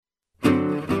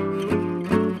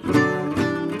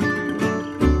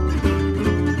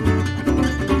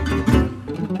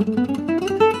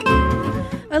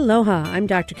Aloha, I'm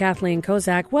Dr. Kathleen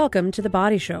Kozak. Welcome to The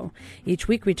Body Show. Each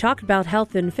week we talk about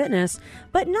health and fitness,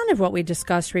 but none of what we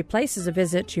discuss replaces a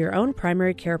visit to your own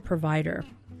primary care provider.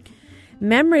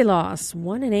 Memory loss.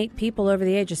 1 in 8 people over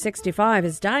the age of 65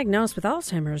 is diagnosed with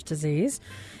Alzheimer's disease.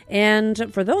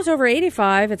 And for those over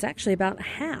 85, it's actually about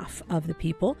half of the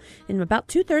people, and about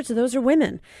 2/3 of those are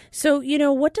women. So,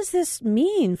 what does this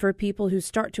mean for people who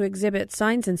start to exhibit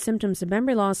signs and symptoms of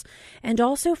memory loss, and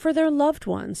also for their loved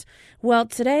ones? Well,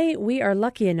 today we are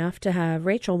lucky enough to have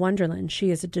Rachel Wonderland.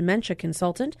 She is a dementia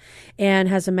consultant and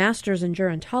has a master's in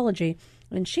gerontology.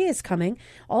 And she is coming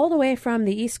all the way from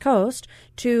the East Coast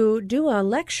to do a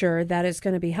lecture that is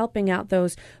going to be helping out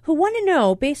those who want to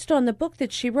know, based on the book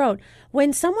that she wrote,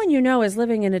 when someone you know is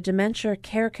living in a dementia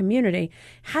care community,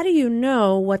 how do you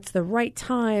know what's the right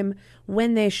time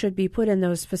when they should be put in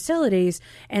those facilities,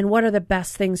 and what are the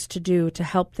best things to do to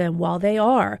help them while they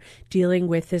are dealing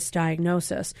with this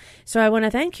diagnosis? So I want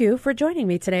to thank you for joining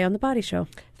me today on The Body Show.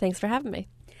 Thanks for having me.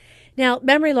 Now,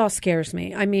 memory loss scares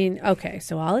me. I mean, okay,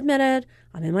 so I'll admit it.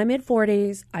 I'm in my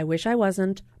mid-40s. I wish I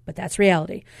wasn't, but that's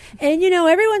reality. And,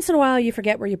 every once in a while you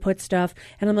forget where you put stuff.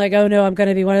 And I'm like, oh, no, I'm going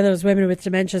to be one of those women with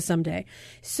dementia someday.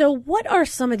 So what are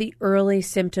some of the early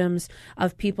symptoms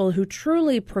of people who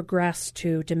truly progress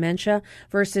to dementia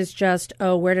versus just,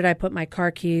 oh, where did I put my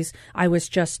car keys? I was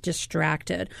just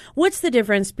distracted. What's the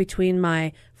difference between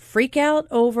my freak out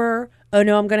over, oh,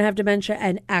 no, I'm going to have dementia,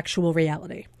 and actual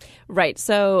reality? Right.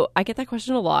 So I get that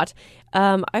question a lot.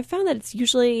 I've found that it's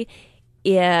usually,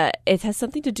 it has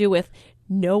something to do with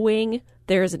knowing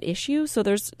there's an issue. So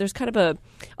there's kind of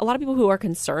a lot of people who are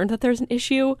concerned that there's an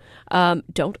issue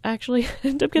don't actually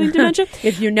end up getting dementia.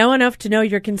 If you know enough to know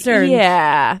you're concerned,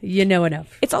 yeah, you know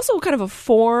enough. It's also kind of a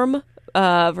form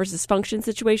versus function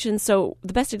situation. So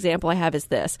the best example I have is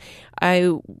this.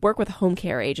 I work with a home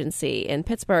care agency in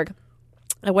Pittsburgh.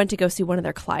 I went to go see one of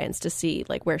their clients to see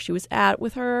where she was at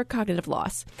with her cognitive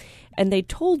loss. And they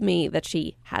told me that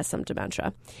she has some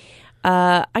dementia.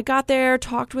 I got there,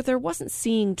 talked with her, wasn't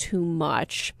seeing too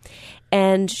much.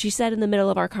 And she said in the middle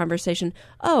of our conversation,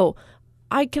 oh,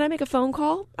 can I make a phone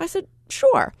call? I said,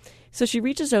 sure. So she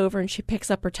reaches over and she picks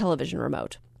up her television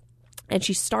remote. And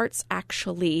she starts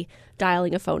actually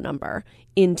dialing a phone number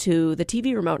into the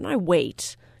TV remote. And I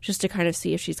wait just to kind of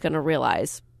see if she's going to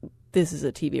realize this is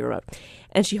a TV remote.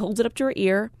 And she holds it up to her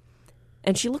ear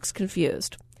and she looks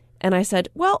confused. And I said,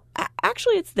 well,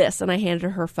 actually it's this. And I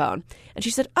handed her phone and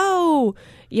she said, oh,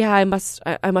 yeah, I must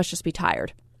just be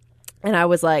tired. And I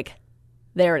was like,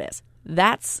 there it is.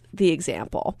 That's the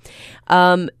example.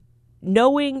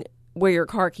 Knowing where your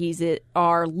car keys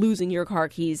are, losing your car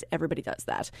keys, everybody does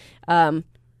that. I'm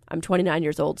 29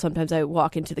 years old. Sometimes I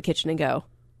walk into the kitchen and go,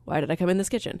 why did I come in this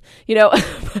kitchen?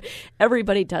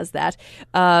 Everybody does that.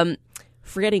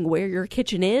 Forgetting where your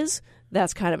kitchen is,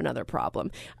 that's kind of another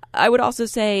problem. I would also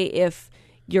say if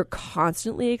you're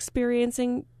constantly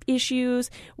experiencing issues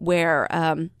where,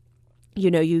 you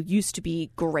used to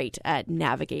be great at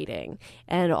navigating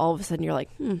and all of a sudden you're like,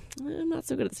 I'm not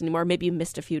so good at this anymore. Maybe you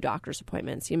missed a few doctor's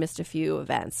appointments. You missed a few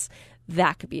events.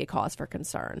 That could be a cause for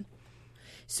concern.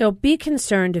 So be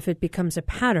concerned if it becomes a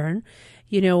pattern,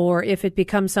 or if it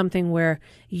becomes something where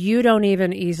you don't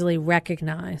even easily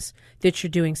recognize that you're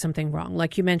doing something wrong.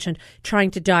 Like you mentioned,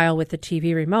 trying to dial with the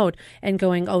TV remote and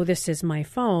going, oh, this is my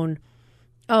phone.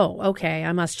 Oh, okay,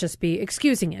 I must just be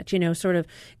excusing it, sort of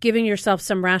giving yourself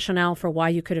some rationale for why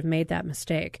you could have made that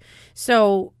mistake.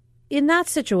 So in that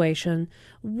situation,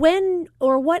 when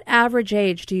or what average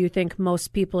age do you think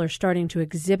most people are starting to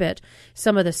exhibit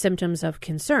some of the symptoms of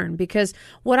concern? Because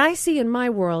what I see in my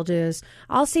world is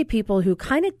I'll see people who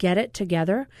kind of get it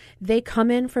together. They come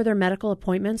in for their medical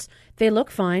appointments. They look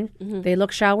fine. Mm-hmm. They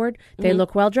look showered. They mm-hmm.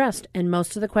 look well dressed. And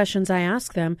most of the questions I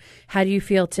ask them, how do you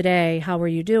feel today? How are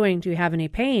you doing? Do you have any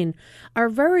pain? Are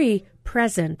very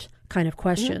present kind of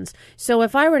questions. Mm-hmm. So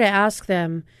if I were to ask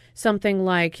them something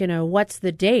like, what's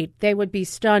the date? They would be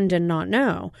stunned and not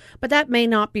know. But that may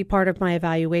not be part of my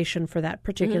evaluation for that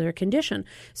particular mm-hmm. condition.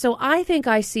 So I think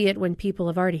I see it when people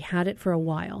have already had it for a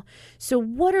while. So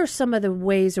what are some of the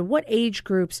ways, or what age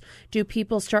groups do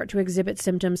people start to exhibit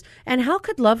symptoms? And how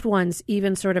could loved ones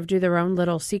even sort of do their own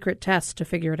little secret test to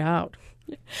figure it out?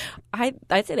 I'd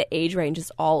say the age range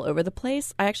is all over the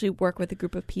place. I actually work with a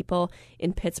group of people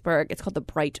in Pittsburgh. It's called the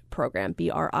BRITE program,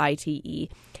 BRITE,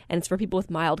 and it's for people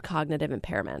with mild cognitive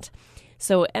impairment.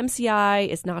 So MCI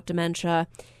is not dementia.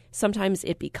 Sometimes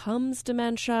it becomes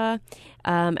dementia,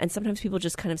 and sometimes people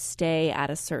just kind of stay at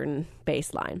a certain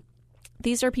baseline.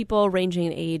 These are people ranging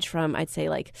in age from, I'd say,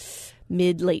 like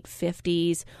mid-late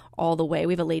 50s all the way.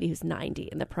 We have a lady who's 90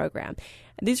 in the program.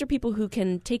 These are people who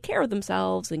can take care of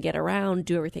themselves and get around,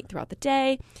 do everything throughout the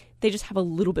day. They just have a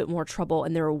little bit more trouble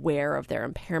and they're aware of their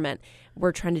impairment.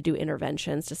 We're trying to do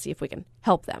interventions to see if we can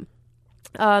help them.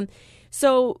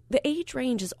 So the age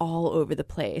range is all over the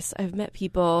place. I've met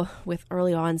people with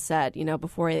early onset,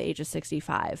 before the age of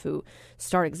 65 who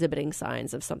start exhibiting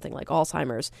signs of something like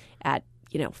Alzheimer's at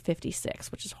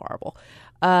 56, which is horrible.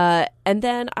 And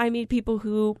then I meet people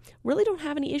who really don't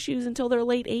have any issues until their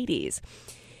late 80s.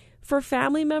 For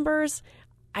family members,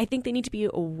 I think they need to be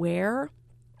aware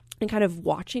and kind of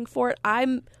watching for it.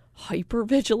 I'm hyper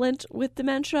vigilant with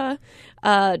dementia,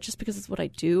 just because it's what I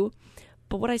do.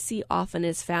 But what I see often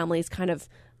is families kind of,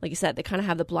 like you said, they kind of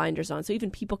have the blinders on. So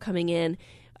even people coming in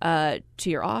to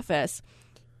your office,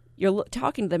 you're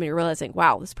talking to them and you're realizing,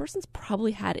 wow, this person's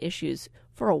probably had issues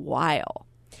for a while.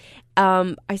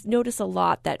 I notice a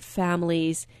lot that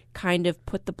families kind of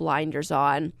put the blinders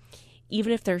on,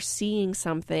 even if they're seeing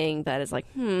something that is like,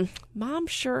 mom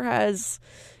sure has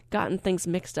gotten things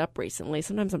mixed up recently.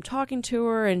 Sometimes I'm talking to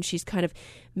her and she's kind of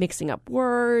mixing up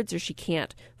words, or she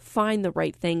can't find the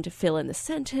right thing to fill in the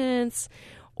sentence,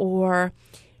 or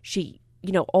she,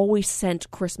 always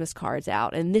sent Christmas cards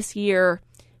out. And this year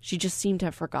she just seemed to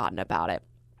have forgotten about it.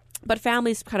 But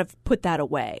families kind of put that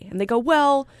away and they go,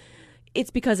 well,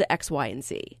 it's because of X, Y, and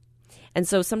Z. And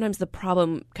so sometimes the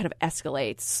problem kind of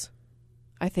escalates,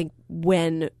 I think,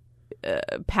 when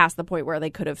past the point where they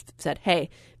could have said, hey,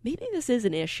 maybe this is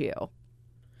an issue.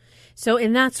 So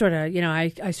in that sort of,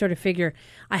 I sort of figure,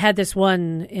 I had this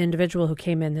one individual who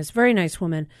came in, this very nice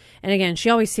woman. And again, she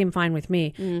always seemed fine with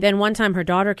me. Then one time her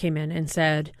daughter came in and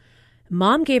said,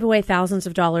 Mom gave away thousands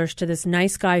of dollars to this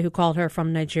nice guy who called her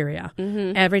from Nigeria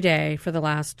every day for the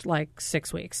last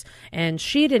 6 weeks. And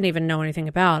she didn't even know anything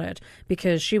about it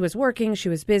because she was working, she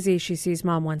was busy, she sees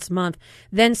Mom once a month,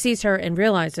 then sees her and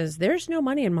realizes there's no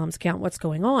money in Mom's account, what's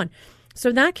going on? So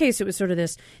in that case, it was sort of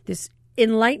this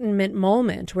enlightenment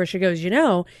moment where she goes,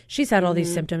 she's had all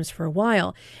these symptoms for a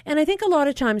while. And I think a lot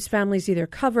of times families either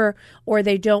cover or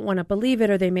they don't want to believe it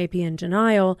or they may be in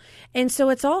denial. And so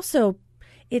it's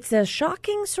a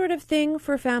shocking sort of thing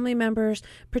for family members,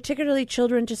 particularly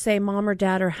children, to say mom or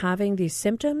dad are having these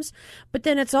symptoms. But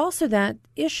then it's also that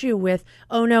issue with,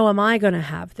 oh no, am I going to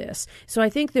have this? So I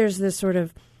think there's this sort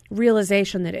of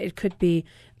realization that it could be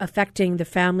affecting the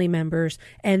family members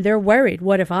and they're worried,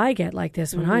 what if I get like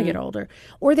this when I get older?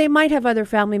 Or they might have other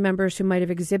family members who might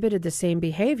have exhibited the same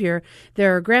behavior,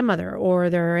 their grandmother or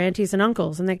their aunties and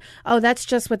uncles, and that's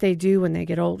just what they do when they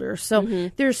get older. So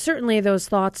there's certainly those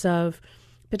thoughts of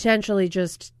potentially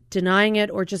just denying it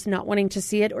or just not wanting to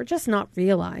see it or just not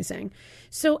realizing.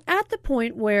 So at the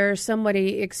point where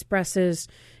somebody expresses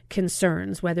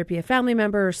concerns, whether it be a family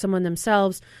member or someone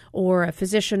themselves or a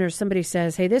physician or somebody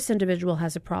says, hey, this individual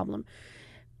has a problem,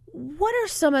 what are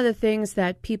some of the things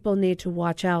that people need to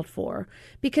watch out for?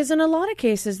 Because in a lot of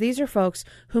cases, these are folks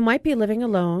who might be living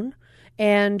alone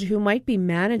and who might be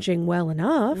managing well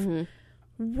enough.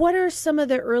 What are some of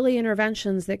the early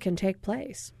interventions that can take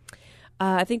place?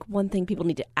 I think one thing people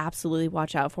need to absolutely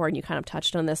watch out for, and you kind of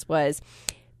touched on this, was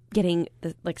getting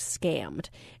scammed.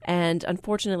 And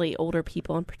unfortunately, older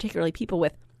people, and particularly people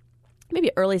with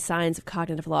maybe early signs of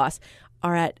cognitive loss,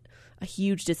 are at a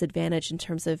huge disadvantage in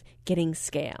terms of getting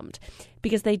scammed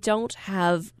because they don't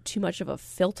have too much of a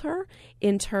filter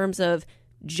in terms of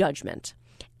judgment.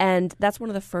 And that's one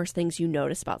of the first things you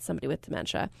notice about somebody with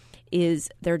dementia is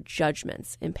their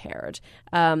judgment's impaired.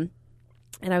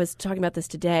 And I was talking about this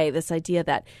today, this idea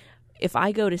that if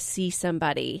I go to see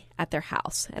somebody at their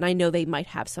house and I know they might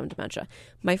have some dementia,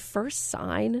 my first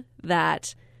sign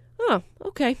that, oh,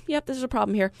 okay, yep, there's a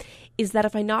problem here, is that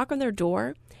if I knock on their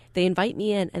door, they invite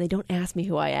me in and they don't ask me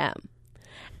who I am.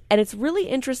 And it's really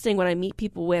interesting when I meet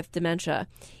people with dementia,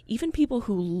 even people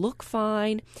who look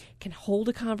fine, can hold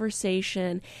a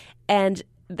conversation. And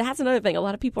that's another thing. A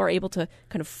lot of people are able to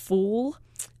kind of fool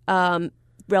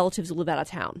relatives who live out of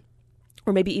town,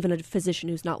 or maybe even a physician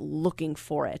who's not looking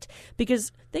for it,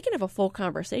 because they can have a full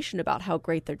conversation about how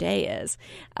great their day is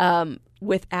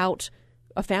without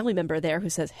a family member there who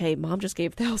says, hey, mom just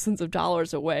gave thousands of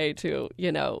dollars away to,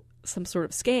 some sort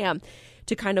of scam,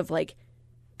 to kind of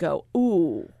go,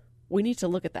 ooh, we need to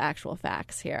look at the actual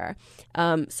facts here.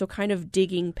 So kind of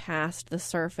digging past the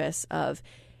surface of,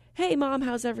 hey, mom,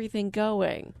 how's everything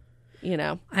going?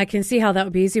 I can see how that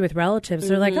would be easy with relatives.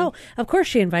 They're like, oh, of course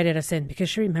she invited us in because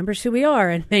she remembers who we are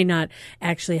and may not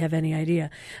actually have any idea.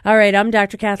 All right, I'm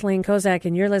Dr. Kathleen Kozak,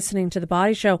 and you're listening to The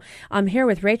Body Show. I'm here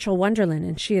with Rachel Wunderlin,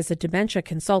 and she is a dementia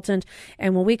consultant.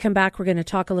 And when we come back, we're going to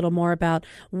talk a little more about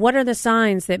what are the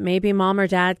signs that maybe mom or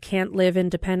dad can't live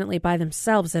independently by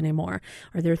themselves anymore.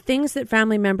 Are there things that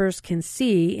family members can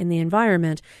see in the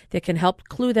environment that can help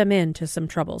clue them in to some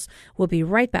troubles? We'll be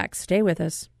right back. Stay with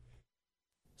us.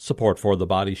 Support for The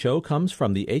Body Show comes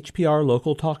from the HPR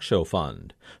Local Talk Show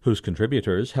Fund, whose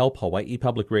contributors help Hawaii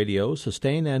Public Radio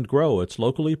sustain and grow its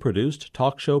locally produced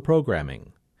talk show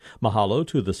programming. Mahalo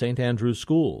to the St. Andrews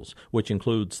Schools, which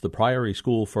includes the Priory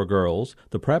School for Girls,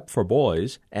 the Prep for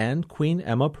Boys, and Queen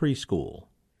Emma Preschool.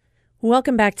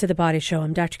 Welcome back to The Body Show.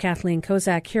 I'm Dr. Kathleen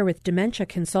Kozak here with dementia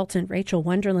consultant Rachel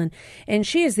Wunderlin, and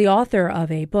she is the author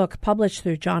of a book published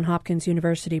through Johns Hopkins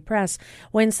University Press,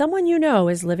 When Someone You Know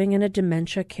is Living in a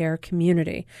Dementia Care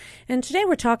Community. And today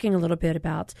we're talking a little bit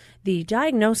about the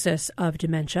diagnosis of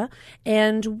dementia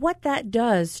and what that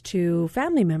does to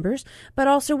family members, but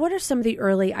also what are some of the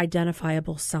early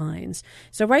identifiable signs.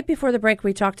 So right before the break,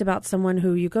 we talked about someone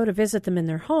who you go to visit them in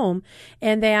their home,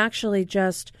 and they actually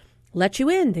just let you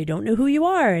in. They don't know who you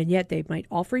are, and yet they might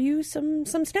offer you some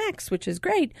snacks, which is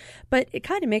great. But it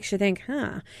kind of makes you think,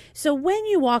 So when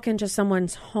you walk into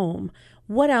someone's home,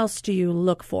 what else do you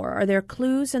look for? Are there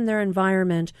clues in their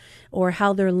environment or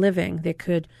how they're living that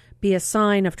could be a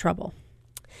sign of trouble?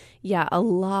 Yeah, a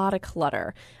lot of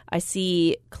clutter. I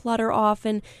see clutter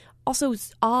often. Also,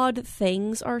 odd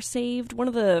things are saved. One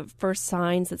of the first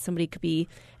signs that somebody could be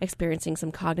experiencing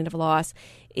some cognitive loss,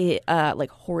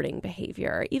 like hoarding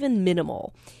behavior, even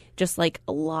minimal, just like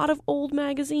a lot of old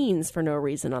magazines for no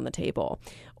reason on the table,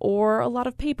 or a lot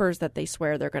of papers that they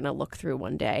swear they're going to look through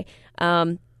one day.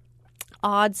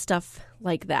 Odd stuff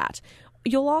like that.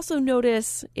 You'll also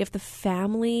notice if the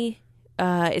family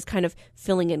is kind of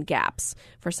filling in gaps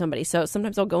for somebody. So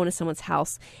sometimes I'll go into someone's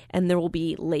house and there will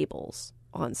be labels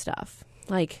on stuff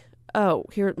like, oh,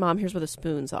 here, Mom, here's where the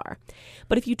spoons are.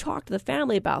 But if you talk to the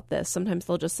family about this, sometimes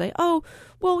they'll just say, oh,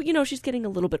 well, she's getting a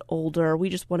little bit older. We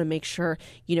just want to make sure,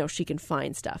 she can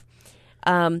find stuff.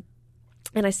 And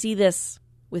I see this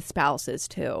with spouses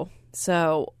too.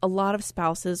 So a lot of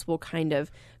spouses will kind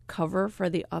of cover for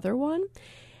the other one.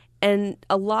 And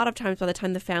a lot of times by the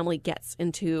time the family gets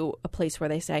into a place where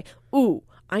they say, ooh,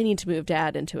 I need to move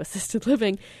Dad into assisted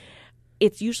living,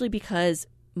 it's usually because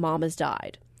Mom has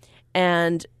died.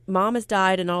 And Mom has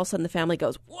died, and all of a sudden the family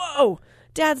goes, whoa,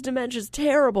 Dad's dementia is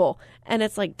terrible. And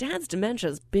it's like, Dad's dementia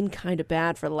has been kind of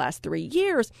bad for the last 3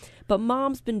 years, but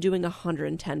Mom's been doing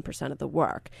 110% of the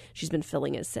work. She's been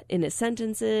filling in his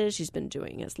sentences. She's been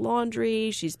doing his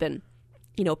laundry. She's been,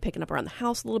 picking up around the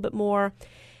house a little bit more.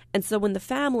 And so when the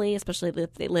family, especially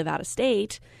if they live out of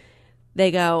state,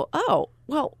 they go, oh,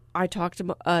 well, I talked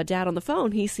to Dad on the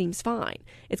phone. He seems fine.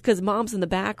 It's because Mom's in the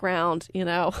background,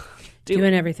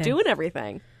 doing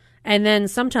everything. And then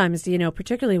sometimes,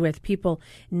 particularly with people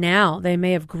now, they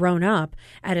may have grown up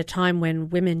at a time when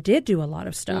women did do a lot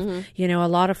of stuff. Mm-hmm. A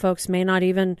lot of folks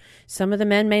some of the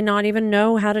men may not even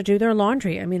know how to do their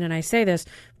laundry. I mean, and I say this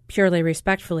purely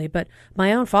respectfully, but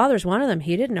my own father's one of them.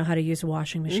 He didn't know how to use a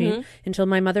washing machine until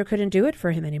my mother couldn't do it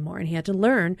for him anymore, and he had to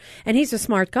learn. And he's a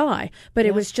smart guy, but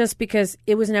it was just because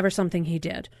it was never something he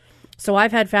did. So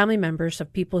I've had family members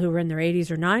of people who were in their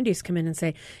 80s or 90s come in and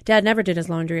say, Dad never did his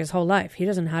laundry his whole life. He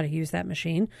doesn't know how to use that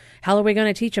machine. How are we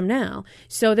going to teach him now?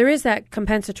 So there is that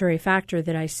compensatory factor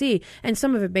that I see, and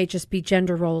some of it may just be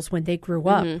gender roles when they grew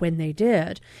up, when they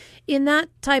did. In that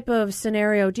type of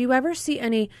scenario, do you ever see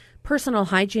any personal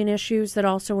hygiene issues that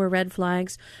also are red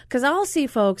flags? Because I'll see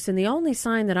folks, and the only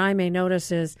sign that I may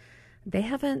notice is they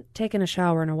haven't taken a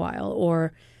shower in a while,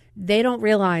 or they don't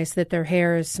realize that their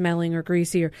hair is smelling or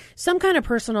greasy, or some kind of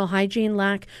personal hygiene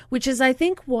lack, which is, I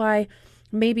think, why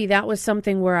maybe that was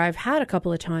something where I've had a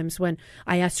couple of times when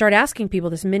I start asking people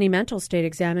this mini mental state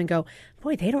exam and go,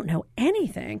 boy, they don't know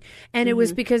anything. And it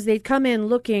was because they'd come in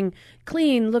looking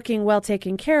clean, looking well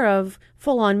taken care of,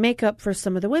 full on makeup for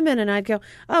some of the women. And I'd go,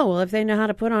 oh, well, if they know how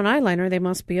to put on eyeliner, they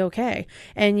must be okay.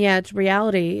 And yet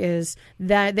reality is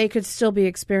that they could still be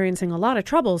experiencing a lot of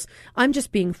troubles. I'm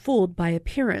just being fooled by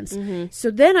appearance. So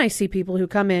then I see people who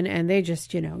come in and they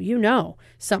just,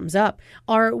 something's up.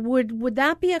 Or would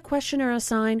that be a question or a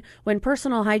sign when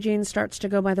personal hygiene starts to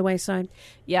go by the wayside?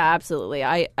 Yeah, absolutely.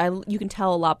 You can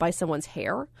tell a lot by someone's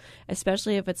hair,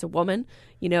 especially if it's a woman.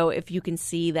 If you can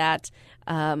see that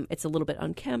it's a little bit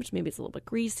unkempt, maybe it's a little bit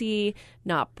greasy,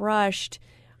 not brushed.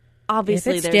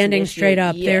 Obviously, if it's standing straight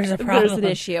up, there's a problem. There's an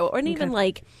issue. Or even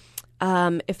like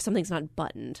if something's not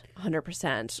buttoned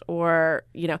 100%, or,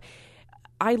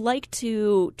 I like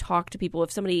to talk to people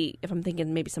if I'm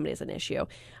thinking maybe somebody has an issue.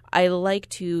 I like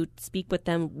to speak with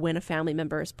them when a family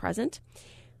member is present,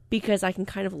 because I can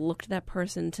kind of look to that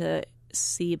person to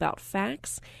see about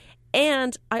facts.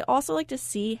 And I also like to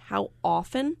see how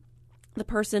often the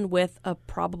person with a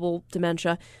probable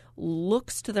dementia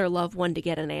looks to their loved one to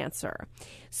get an answer.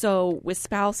 So with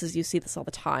spouses, you see this all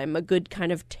the time. A good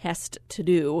kind of test to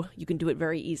do, you can do it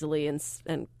very easily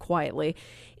and quietly,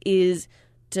 is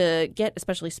to get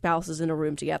especially spouses in a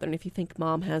room together. And if you think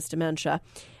mom has dementia,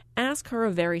 ask her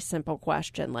a very simple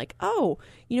question like, oh,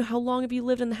 how long have you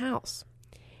lived in the house?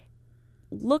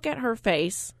 Look at her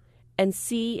face and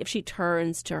see if she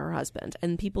turns to her husband.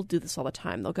 And people do this all the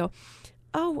time. They'll go,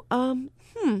 oh,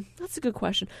 that's a good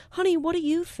question. Honey, what do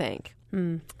you think?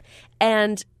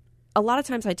 And a lot of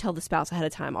times I tell the spouse ahead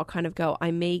of time, I'll kind of go,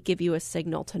 I may give you a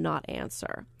signal to not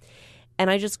answer. And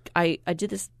I did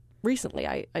this recently.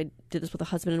 I did this with a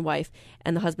husband and wife,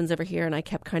 and the husband's over here, and I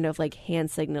kept kind of like hand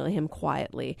signaling him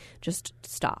quietly, just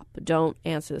stop, don't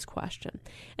answer this question.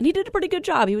 And he did a pretty good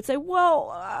job. He would say, well,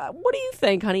 what do you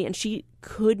think, honey? And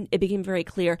it became very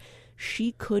clear,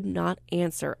 she could not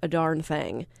answer a darn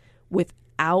thing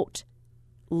without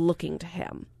looking to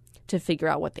him to figure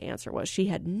out what the answer was. She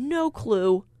had no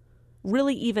clue.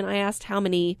 Really, even I asked how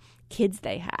many kids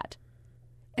they had.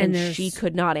 And she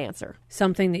could not answer.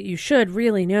 Something that you should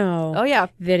really know. Oh, yeah.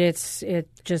 That it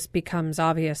just becomes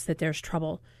obvious that there's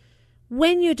trouble.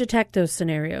 When you detect those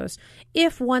scenarios,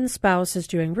 if one spouse is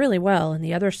doing really well and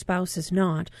the other spouse is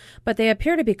not, but they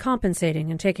appear to be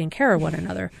compensating and taking care of one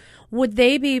another, would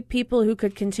they be people who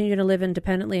could continue to live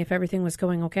independently if everything was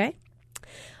going okay?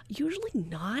 Usually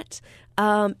not,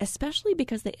 especially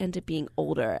because they end up being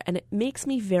older. And it makes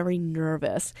me very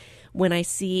nervous when I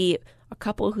see a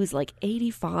couple who's like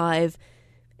 85,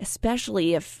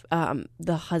 especially if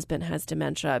the husband has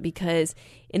dementia, because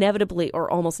inevitably or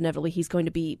almost inevitably he's going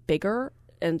to be bigger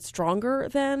and stronger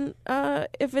than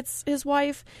if it's his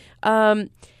wife. And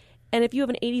if you have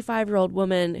an 85-year-old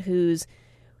woman who's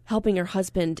helping her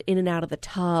husband in and out of the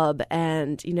tub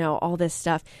and, all this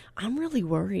stuff, I'm really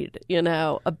worried,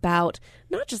 about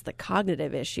not just the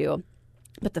cognitive issue,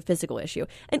 but the physical issue.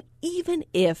 And even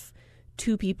if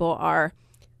two people are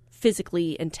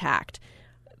physically intact,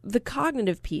 the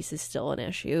cognitive piece is still an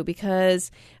issue because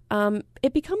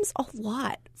it becomes a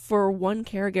lot for one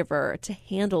caregiver to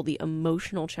handle the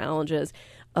emotional challenges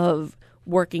of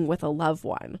working with a loved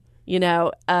one,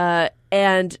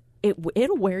 and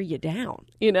it'll wear you down,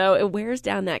 it wears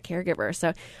down that caregiver.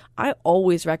 So I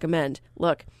always recommend,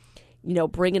 look,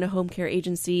 bring in a home care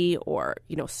agency or,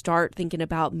 start thinking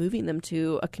about moving them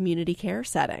to a community care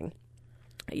setting.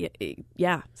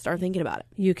 Yeah, start thinking about it.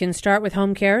 You can start with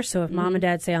home care. So if mom and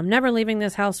dad say, I'm never leaving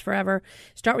this house forever,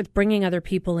 start with bringing other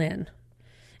people in.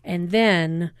 And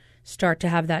then start to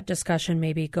have that discussion,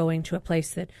 maybe going to a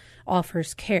place that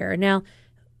offers care. Now,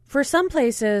 for some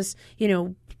places,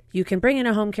 you can bring in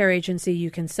a home care agency.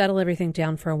 You can settle everything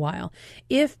down for a while.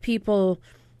 If people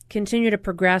continue to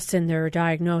progress in their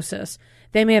diagnosis,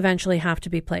 they may eventually have to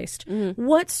be placed.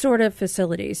 What sort of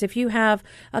facilities? If you have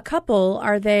a couple,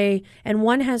 and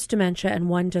one has dementia and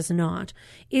one does not,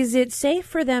 is it safe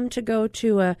for them to go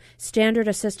to a standard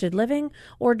assisted living,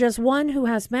 or does one who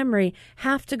has memory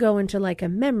have to go into like a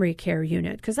memory care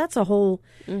unit? Because that's a whole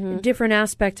different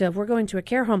aspect of, we're going to a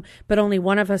care home, but only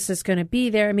one of us is going to be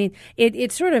there. I mean,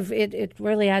 it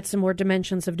really adds some more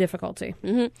dimensions of difficulty.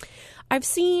 I've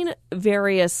seen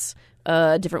various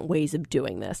different ways of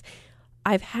doing this.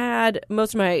 I've had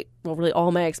really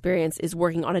all my experience is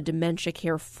working on a dementia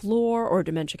care floor or a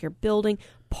dementia care building,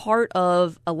 part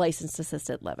of a licensed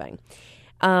assisted living.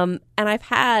 And I've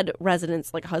had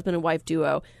residents, like a husband and wife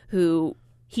duo, who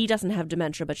he doesn't have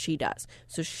dementia, but she does.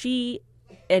 So she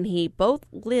and he both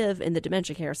live in the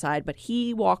dementia care side, but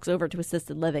he walks over to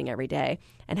assisted living every day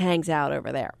and hangs out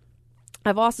over there.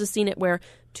 I've also seen it where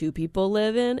two people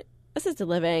live in assisted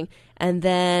living, and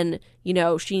then,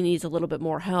 she needs a little bit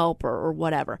more help or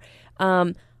whatever.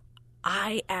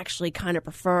 I actually kind of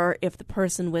prefer if the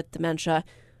person with dementia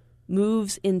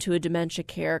moves into a dementia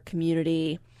care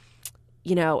community.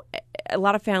 A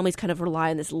lot of families kind of rely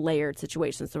on this layered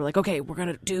situation. So they're like, okay, we're going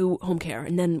to do home care.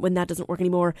 And then when that doesn't work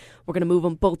anymore, we're going to move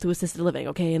them both to assisted living.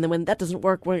 Okay. And then when that doesn't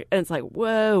work, and it's like,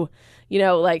 whoa,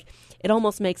 it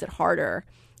almost makes it harder.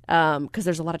 Because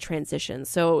there's a lot of transitions.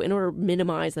 So in order to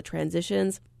minimize the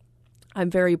transitions, I'm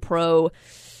very pro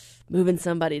moving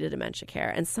somebody to dementia care.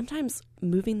 And sometimes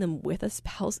moving them with a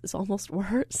spouse is almost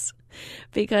worse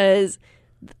because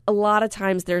a lot of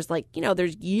times there's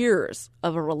there's years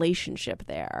of a relationship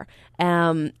there.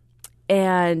 And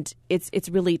And it's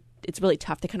really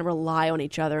tough to kind of rely on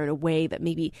each other in a way that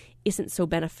maybe isn't so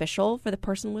beneficial for the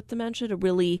person with dementia to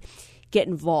really get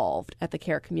involved at the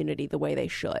care community the way they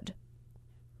should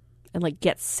and like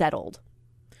get settled.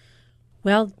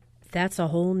 Well, that's a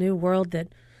whole new world that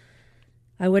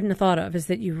I wouldn't have thought of, is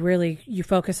that you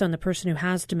focus on the person who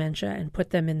has dementia and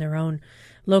put them in their own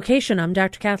location. I'm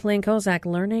Dr. Kathleen Kozak,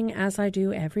 learning as I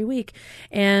do every week.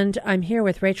 And I'm here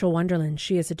with Rachel Wonderland.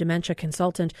 She is a dementia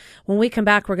consultant. When we come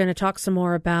back, we're going to talk some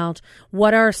more about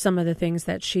what are some of the things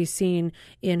that she's seen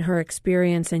in her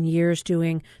experience and years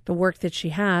doing the work that she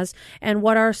has, and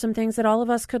what are some things that all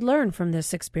of us could learn from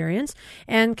this experience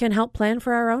and can help plan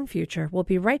for our own future. We'll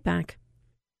be right back.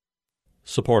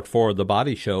 Support for The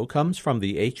Body Show comes from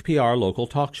the HPR Local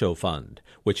Talk Show Fund,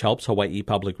 which helps Hawaii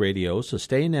Public Radio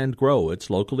sustain and grow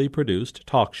its locally produced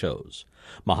talk shows.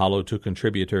 Mahalo to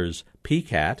contributors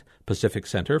PCAT, Pacific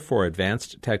Center for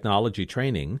Advanced Technology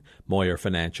Training, Moyer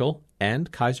Financial,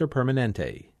 and Kaiser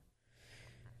Permanente.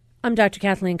 I'm Dr.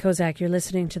 Kathleen Kozak. You're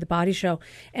listening to The Body Show,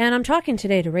 and I'm talking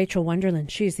today to Rachel Wonderland.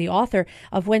 She's the author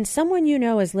of When Someone You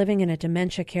Know is Living in a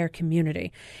Dementia Care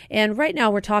Community. And right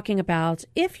now we're talking about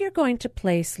if you're going to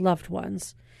place loved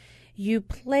ones, you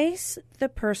place the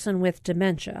person with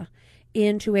dementia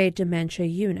into a dementia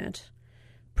unit,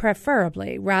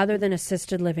 preferably, rather than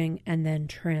assisted living and then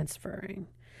transferring.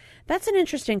 That's an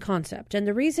interesting concept. And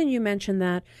the reason you mentioned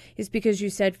that is because you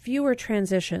said fewer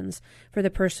transitions for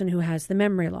the person who has the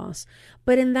memory loss.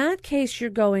 But in that case, you're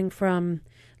going from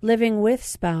living with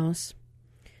spouse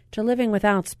to living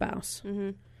without spouse.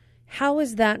 Mm-hmm. How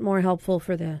is that more helpful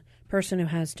for the person who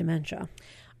has dementia?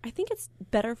 I think it's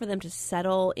better for them to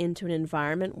settle into an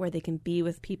environment where they can be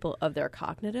with people of their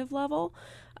cognitive level.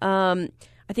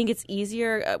 I think it's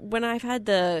easier when I've had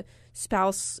the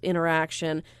spouse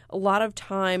interaction. A lot of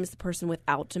times the person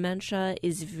without dementia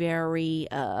is very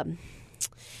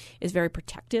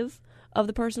protective of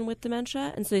the person with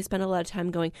dementia. And so they spend a lot of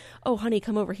time going, oh, honey,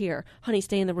 come over here. Honey,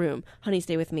 stay in the room. Honey,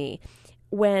 stay with me.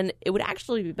 When it would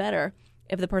actually be better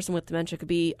if the person with dementia could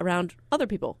be around other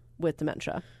people with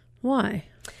dementia. Why?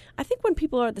 I think when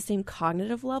people are at the same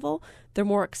cognitive level, they're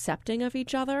more accepting of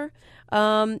each other.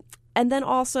 And then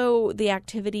also the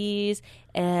activities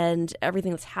and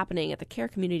everything that's happening at the care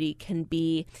community can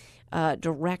be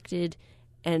directed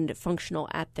and functional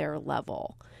at their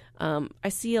level. I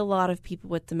see a lot of people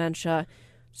with dementia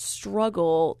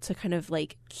struggle to kind of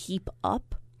like keep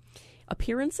up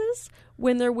appearances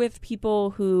when they're with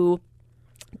people who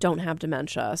don't have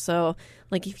dementia. So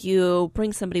like if you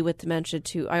bring somebody with dementia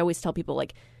I always tell people,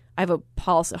 like, I have a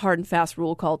policy, hard and fast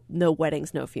rule called no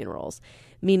weddings, no funerals,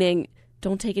 meaning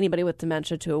don't take anybody with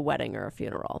dementia to a wedding or a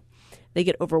funeral. They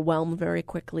get overwhelmed very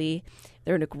quickly.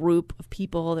 They're in a group of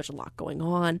people. There's a lot going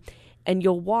on. And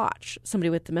you'll watch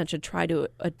somebody with dementia try to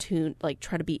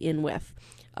be in with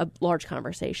a large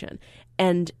conversation.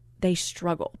 And they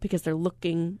struggle because they're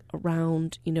looking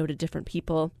around, to different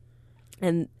people.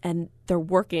 And their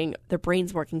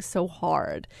brain's working so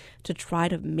hard to try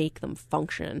to make them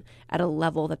function at a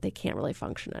level that they can't really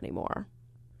function anymore.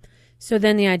 So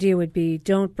then the idea would be,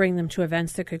 don't bring them to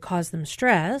events that could cause them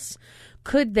stress.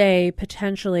 Could they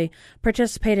potentially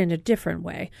participate in a different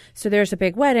way? So there's a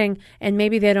big wedding, and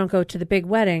maybe they don't go to the big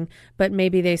wedding, but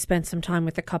maybe they spend some time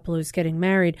with the couple who's getting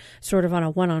married, sort of on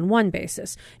a one-on-one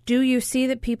basis. Do you see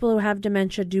that people who have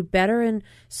dementia do better in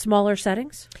smaller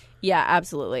settings? Yeah,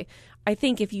 absolutely. I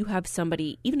think if you have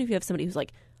somebody, even if you have somebody who's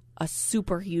like a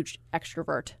super huge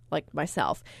extrovert like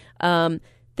myself,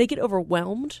 they get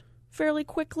overwhelmed fairly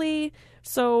quickly.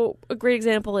 So a great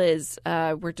example is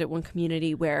worked at one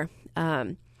community where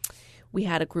we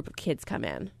had a group of kids come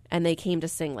in and they came to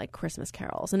sing like Christmas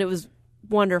carols, and it was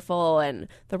wonderful. And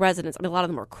the residents, a lot of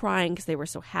them were crying because they were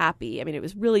so happy. It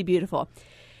was really beautiful.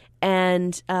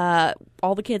 And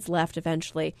all the kids left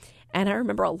eventually. And I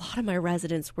remember a lot of my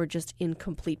residents were just in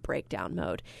complete breakdown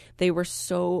mode. They were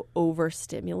so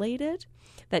overstimulated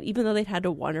that even though they'd had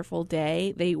a wonderful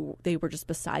day, they were just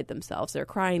beside themselves. They're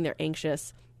crying, they're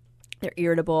anxious, they're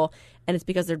irritable, and it's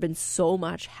because there'd been so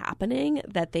much happening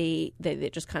that they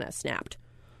just kind of snapped.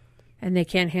 And they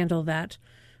can't handle that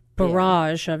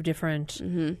barrage of different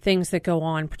things that go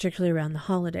on, particularly around the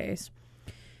holidays.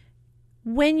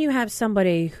 When you have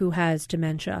somebody who has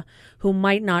dementia, who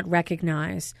might not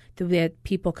recognize that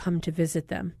people come to visit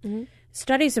them,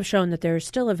 studies have shown that there is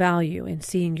still a value in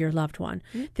seeing your loved one,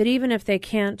 that even if they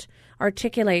can't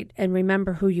articulate and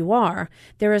remember who you are,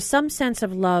 there is some sense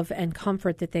of love and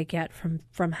comfort that they get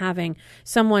from having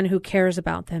someone who cares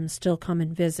about them still come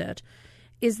and visit.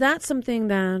 Is that something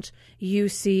that you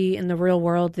see in the real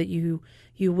world, that you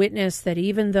witness, that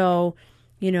even though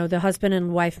You know, the husband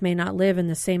and wife may not live in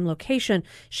the same location.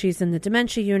 She's in the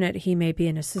dementia unit. He may be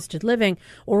in assisted living,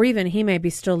 or even he may be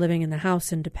still living in the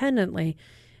house independently.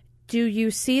 Do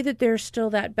you see that there's still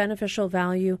that beneficial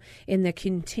value in the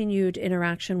continued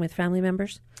interaction with family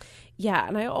members? Yeah,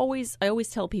 and I always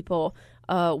tell people,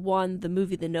 one, the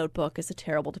movie The Notebook is a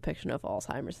terrible depiction of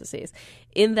Alzheimer's disease,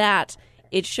 in that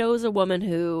it shows a woman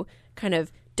who kind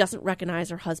of doesn't recognize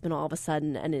her husband all of a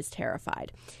sudden and is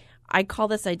terrified. I call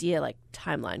this idea like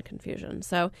timeline confusion.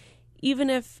 So even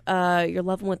if your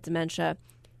loved one with dementia,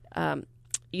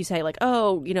 you say like,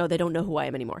 oh, you know, they don't know who I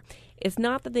am anymore. It's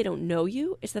not that they don't know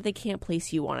you. It's that they can't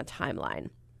place you on a timeline.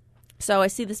 So I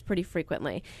see this pretty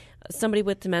frequently. Somebody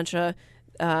with dementia,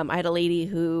 I had a lady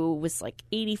who was like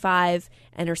 85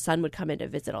 and her son would come in to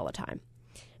visit all the time.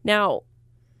 Now,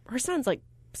 her son's like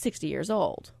 60 years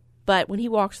old. But when he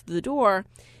walks through the door,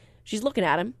 she's looking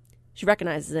at him. She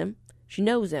recognizes him. She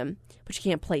knows him, but she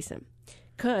can't place him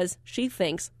because she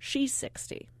thinks she's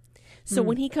 60. So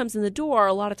when he comes in the door,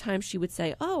 a lot of times she would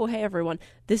say, oh, hey, everyone,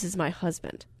 this is my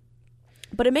husband.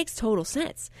 But it makes total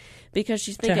sense because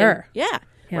she's thinking, to her. Yeah,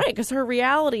 right, because her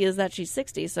reality is that she's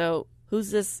 60. So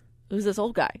who's this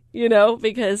old guy? You know,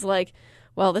 because like,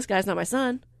 well, this guy's not my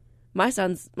son. My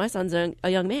son's a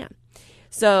young man.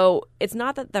 So it's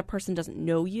not that that person doesn't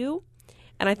know you.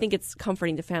 And I think it's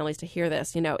comforting to families to hear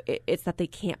this. You know, it's that they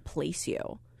can't place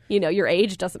you. You know, your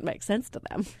age doesn't make sense to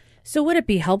them. So would it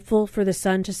be helpful for the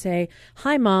son to say,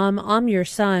 hi, Mom, I'm your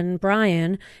son,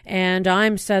 Brian, and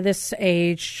I'm this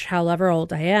age, however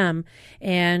old I am,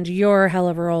 and you're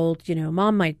however old, you know,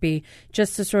 Mom might be,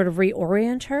 just to sort of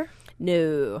reorient her?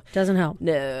 No. Doesn't help.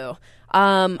 No.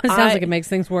 It sounds like it makes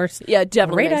things worse. Yeah,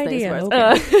 definitely Great makes idea. things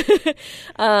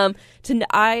worse.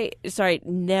 Okay.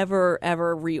 Never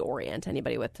ever reorient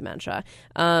anybody with dementia.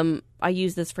 I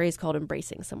use this phrase called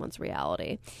embracing someone's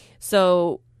reality.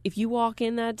 So if you walk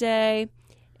in that day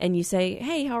and you say,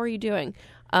 hey, how are you doing?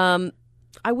 I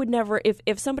would never,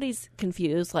 if somebody's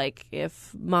confused, like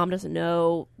if Mom doesn't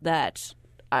know that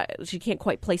she can't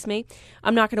quite place me,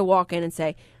 I'm not going to walk in and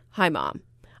say, hi, Mom.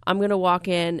 I'm going to walk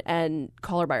in and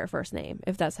call her by her first name,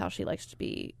 if that's how she likes to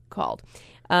be called.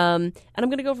 And I'm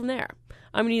going to go from there.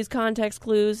 I'm going to use context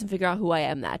clues and figure out who I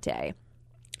am that day.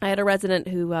 I had a resident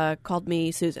who called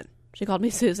me Susan. She called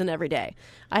me Susan every day.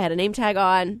 I had a name tag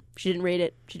on. She didn't read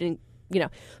it. She didn't, you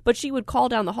know. But she would call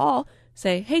down the hall,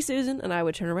 say, hey, Susan. And I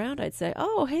would turn around. I'd say,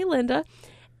 oh, hey, Linda.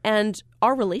 And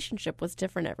our relationship was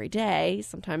different every day.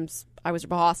 Sometimes I was her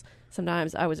boss.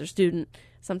 Sometimes I was her student.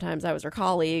 Sometimes I was her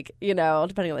colleague, you know,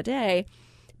 depending on the day.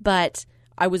 But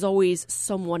I was always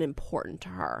someone important to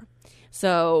her.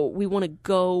 So we want to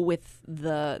go with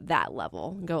that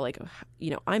level. Go like,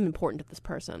 you know, I'm important to this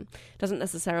person. It doesn't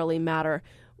necessarily matter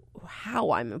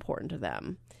how I'm important to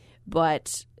them,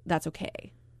 but that's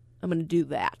okay. I'm going to do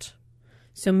that.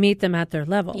 So meet them at their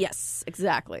level. Yes,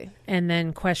 exactly. And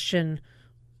then question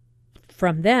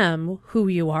from them who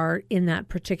you are in that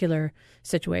particular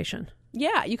situation.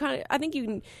 Yeah, I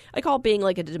call it being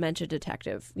like a dementia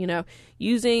detective, you know,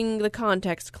 using the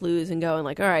context clues and going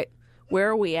like, all right, where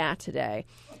are we at today?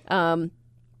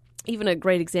 Even a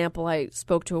great example, I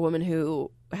spoke to a woman who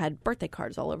had birthday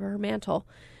cards all over her mantle.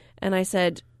 And I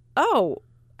said, oh,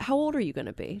 how old are you going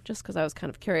to be? Just because I was kind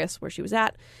of curious where she was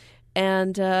at.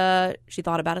 And she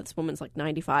thought about it. This woman's like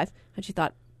 95. And she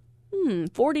thought,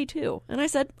 42. And I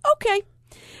said, okay.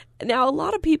 Now, a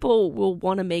lot of people will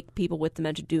want to make people with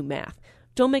dementia do math.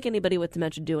 Don't make anybody with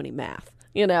dementia do any math.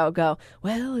 You know, go,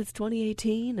 well, it's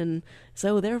 2018, and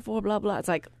so therefore, blah, blah. It's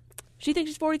like, she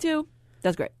thinks she's 42.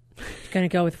 That's great. Going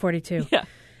to go with 42. Yeah.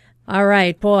 All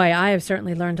right. Boy, I have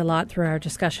certainly learned a lot through our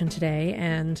discussion today,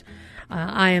 and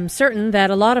I am certain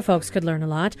that a lot of folks could learn a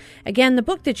lot. Again, the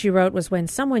book that you wrote was When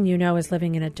Someone You Know is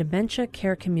Living in a Dementia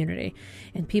Care Community,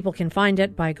 and people can find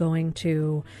it by going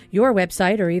to your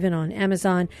website or even on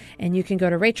Amazon, and you can go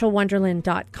to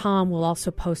rachelwonderland.com. We'll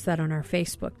also post that on our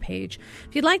Facebook page.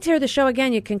 If you'd like to hear the show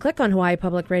again, you can click on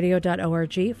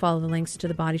hawaiipublicradio.org, follow the links to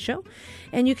The Body Show,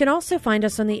 and you can also find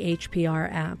us on the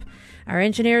HPR app. Our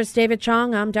engineer is David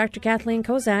Chong. I'm Dr. Kathleen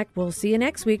Kozak. We'll see you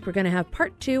next week. We're going to have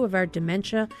part 2 of our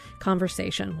dementia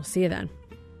conversation. We'll see you then.